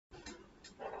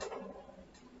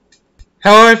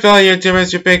Hello fellow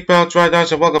YouTubers, your big pal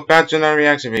Trijosh, and welcome back to another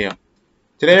reaction video.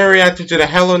 Today we're reacting to the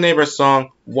Hello Neighbor song,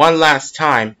 One Last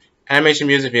Time, animation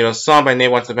music video, song by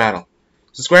Nate Wants to Battle.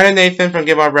 Subscribe to Nathan from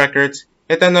Give Out Records,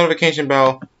 hit that notification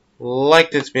bell, like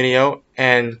this video,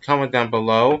 and comment down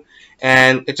below.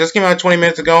 And it just came out 20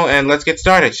 minutes ago, and let's get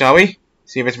started, shall we?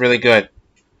 See if it's really good.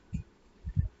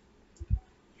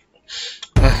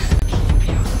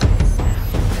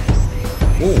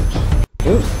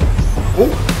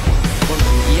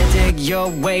 Your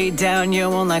way down, you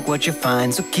won't like what you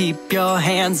find, so keep your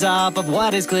hands off of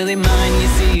what is clearly mine. You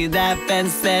see that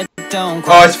fence that don't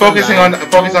cross. Oh, it's focusing on the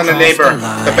neighbor,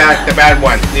 the bad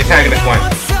one, the antagonist one.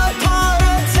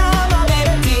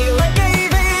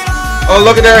 Oh,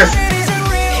 look at this!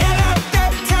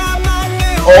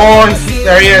 Oh,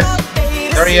 there he is!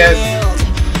 There he is!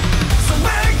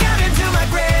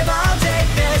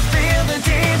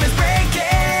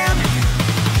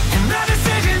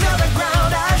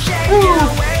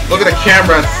 Look at the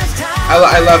cameras.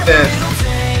 I love this.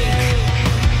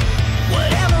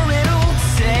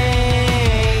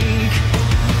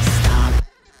 Stop.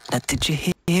 Now did you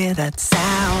hear that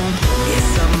sound? Is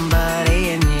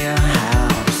somebody in your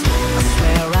house? I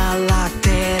swear I locked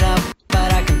it up,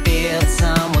 but I can feel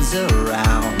someone's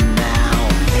around now.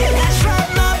 I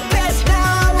tried my best,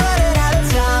 now I'm running out of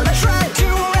time. I tried to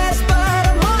rest, but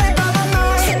I'm running by my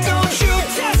mind. So don't you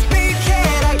test me,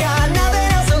 kid. I got nothing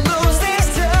else to lose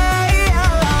this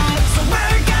time. So when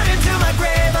I got into my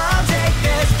grave, I'll take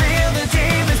this. Feel the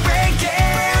demons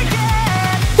breaking.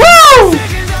 Woo!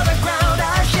 Decisions of the ground,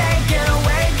 I shake and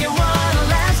awaken one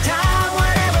last time.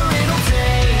 Whatever it'll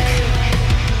take.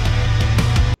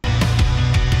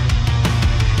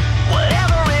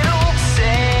 Whatever it'll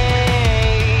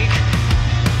take.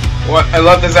 What? I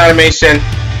love this animation.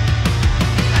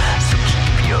 So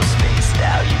keep your space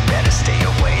now, you better stay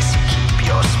away. So keep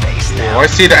your space now. Oh, I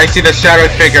see the shadow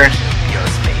figure. Keep your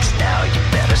space now, you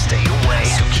better stay away.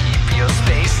 So keep your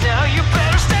space now, you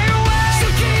better stay away.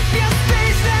 So keep your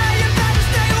space now, you better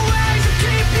stay away. So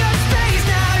keep your space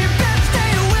now, you better stay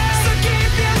away. So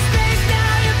keep your space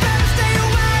now, you better stay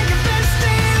away. You better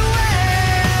stay away.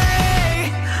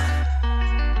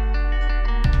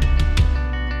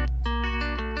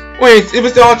 Wait, it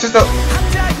was all just a...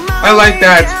 I like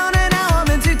that.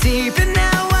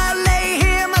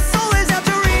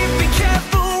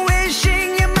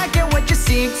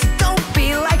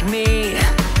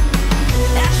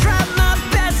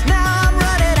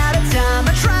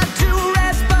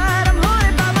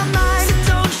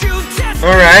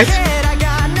 Alright.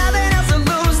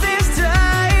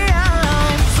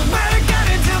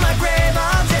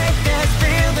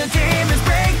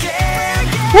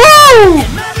 Woo!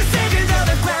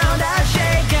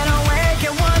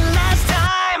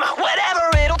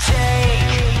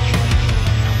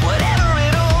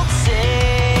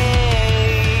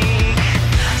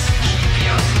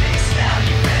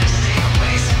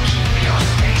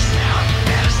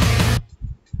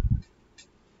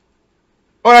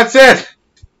 Oh, that's it!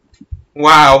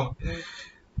 Wow.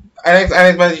 I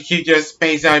think you keep your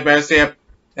space down, you better stay up,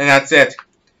 and that's it.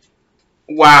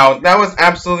 Wow, that was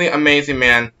absolutely amazing,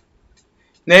 man.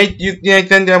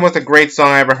 Nathan, that was a great song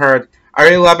I ever heard. I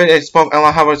really love it. I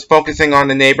love how it's focusing on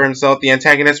the neighbor himself, the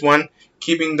antagonist one,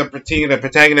 keeping the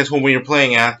protagonist whom we were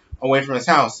playing at away from his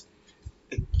house.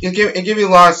 It give you a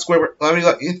lot of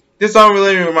Squidward. This song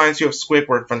really reminds you of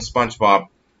Squidward from SpongeBob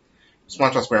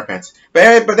SquarePants.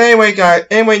 But anyway, guys.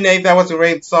 Anyway, Nate, that was a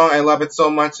great song. I love it so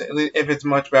much. If it's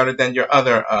much better than your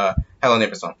other Hello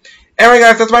Neighbor song. Anyway,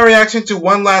 guys, that's my reaction to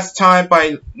One Last Time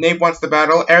by Nate Wants to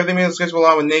Battle. Everything in the description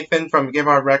below with Nathan from Give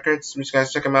Out Records. You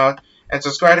guys check him out and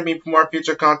subscribe to me for more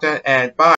future content. And bye.